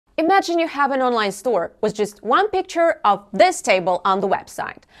Imagine you have an online store with just one picture of this table on the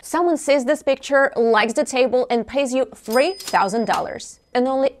website. Someone sees this picture, likes the table, and pays you $3,000. And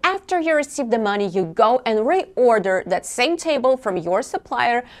only after you receive the money, you go and reorder that same table from your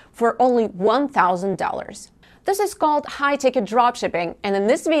supplier for only $1,000. This is called high-ticket dropshipping, and in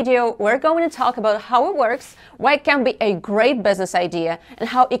this video, we're going to talk about how it works, why it can be a great business idea, and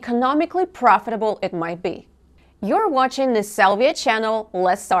how economically profitable it might be. You're watching the Sellvia channel.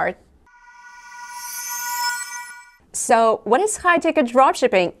 Let's start. So, what is high-ticket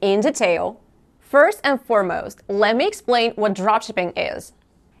dropshipping in detail? First and foremost, let me explain what dropshipping is.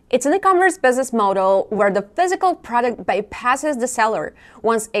 It's an e-commerce business model where the physical product bypasses the seller.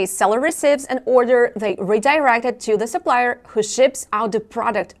 Once a seller receives an order, they redirect it to the supplier who ships out the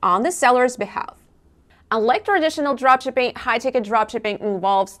product on the seller's behalf. Unlike traditional dropshipping, high-ticket dropshipping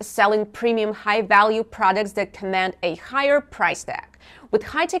involves selling premium, high-value products that command a higher price tag. With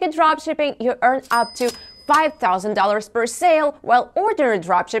high-ticket dropshipping, you earn up to $5,000 per sale, while ordinary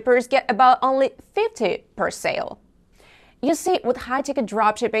dropshippers get about only $50 per sale. You see, with high-ticket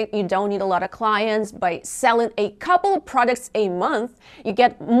dropshipping, you don't need a lot of clients. By selling a couple of products a month, you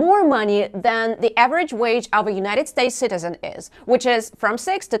get more money than the average wage of a United States citizen is, which is from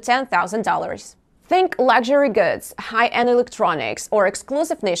 $6,000 to $10,000. Think luxury goods, high-end electronics, or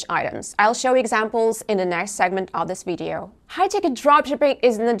exclusive niche items. I'll show you examples in the next segment of this video. High-ticket dropshipping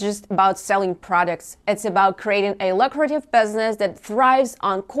isn't just about selling products. It's about creating a lucrative business that thrives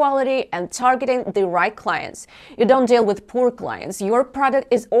on quality and targeting the right clients. You don't deal with poor clients. Your product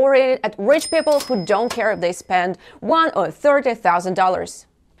is oriented at rich people who don't care if they spend $1,000 or $30,000.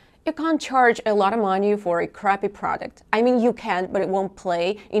 You can't charge a lot of money for a crappy product. I mean, you can, but it won't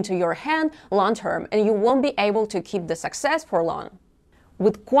play into your hand long term, and you won't be able to keep the success for long.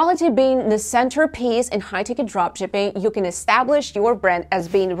 With quality being the centerpiece in high-ticket dropshipping, you can establish your brand as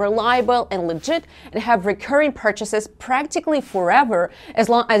being reliable and legit and have recurring purchases practically forever as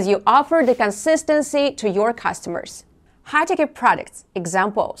long as you offer the consistency to your customers. High-ticket products.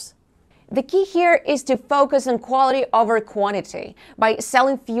 Examples. The key here is to focus on quality over quantity. By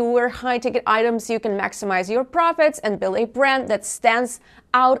selling fewer high-ticket items, you can maximize your profits and build a brand that stands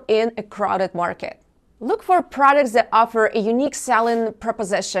out in a crowded market. Look for products that offer a unique selling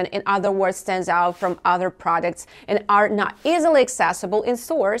proposition, in other words, stands out from other products and are not easily accessible in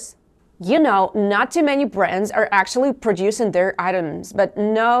stores. You know, not too many brands are actually producing their items, but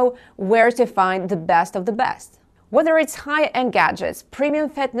know where to find the best of the best. Whether it's high-end gadgets, premium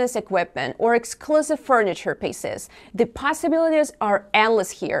fitness equipment, or exclusive furniture pieces, the possibilities are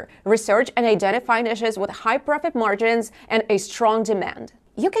endless here. Research and identify niches with high profit margins and a strong demand.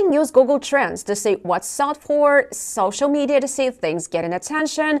 You can use Google Trends to see what's sought for, social media to see things getting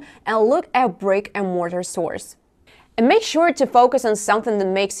attention, and look at brick-and-mortar stores. And make sure to focus on something that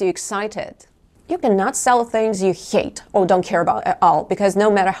makes you excited. You cannot sell things you hate or don't care about at all, because no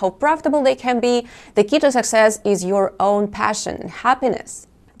matter how profitable they can be, the key to success is your own passion and happiness.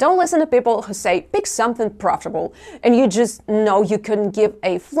 Don't listen to people who say, pick something profitable, and you just know you couldn't give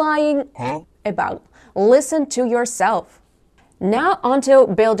a flying about. Listen to yourself. Now onto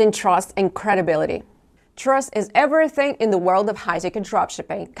building trust and credibility. Trust is everything in the world of high-ticket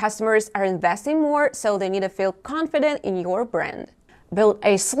dropshipping. Customers are investing more, so they need to feel confident in your brand. Build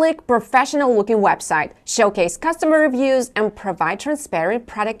a sleek, professional-looking website, showcase customer reviews, and provide transparent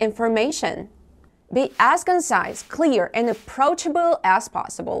product information. Be as concise, clear, and approachable as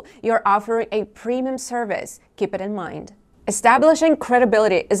possible. You're offering a premium service. Keep it in mind. Establishing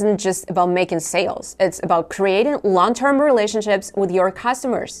credibility isn't just about making sales. It's about creating long-term relationships with your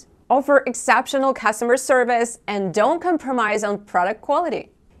customers. Offer exceptional customer service and don't compromise on product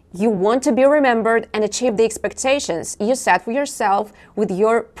quality. You want to be remembered and achieve the expectations you set for yourself with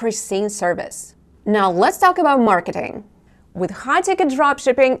your pristine service. Now let's talk about marketing. With high-ticket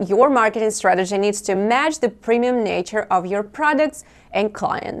dropshipping, your marketing strategy needs to match the premium nature of your products and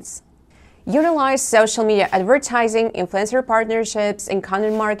clients. Utilize social media advertising, influencer partnerships, and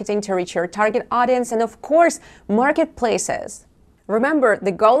content marketing to reach your target audience, and of course, marketplaces. Remember,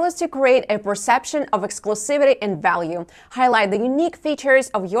 the goal is to create a perception of exclusivity and value, highlight the unique features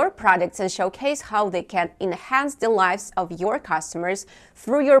of your products, and showcase how they can enhance the lives of your customers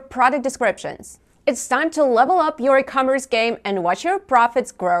through your product descriptions. It's time to level up your e-commerce game and watch your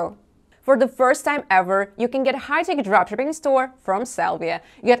profits grow. For the first time ever, you can get a high-ticket dropshipping store from Sellvia.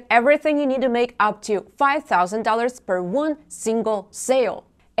 You get everything you need to make up to $5,000 per one single sale.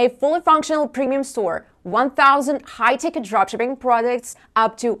 A fully functional premium store, 1,000 high-ticket dropshipping products,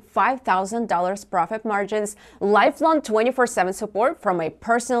 up to $5,000 profit margins, lifelong 24/7 support from a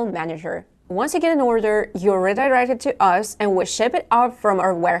personal manager. Once you get an order, you redirect it to us and we ship it out from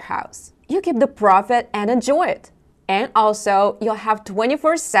our warehouse. You keep the profit and enjoy it. And also, you'll have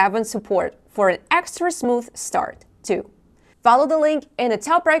 24/7 support for an extra smooth start, too. Follow the link in the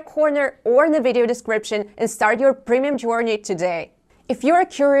top right corner or in the video description and start your premium journey today. If you are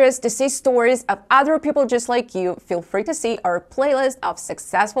curious to see stories of other people just like you, feel free to see our playlist of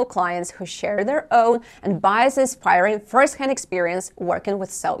successful clients who share their own and bias-inspiring first-hand experience working with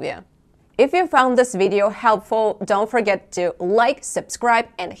Sellvia. If you found this video helpful, don't forget to like, subscribe,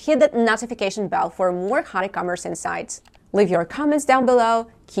 and hit that notification bell for more hot e-commerce insights. Leave your comments down below,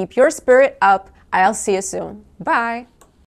 keep your spirit up, I'll see you soon. Bye!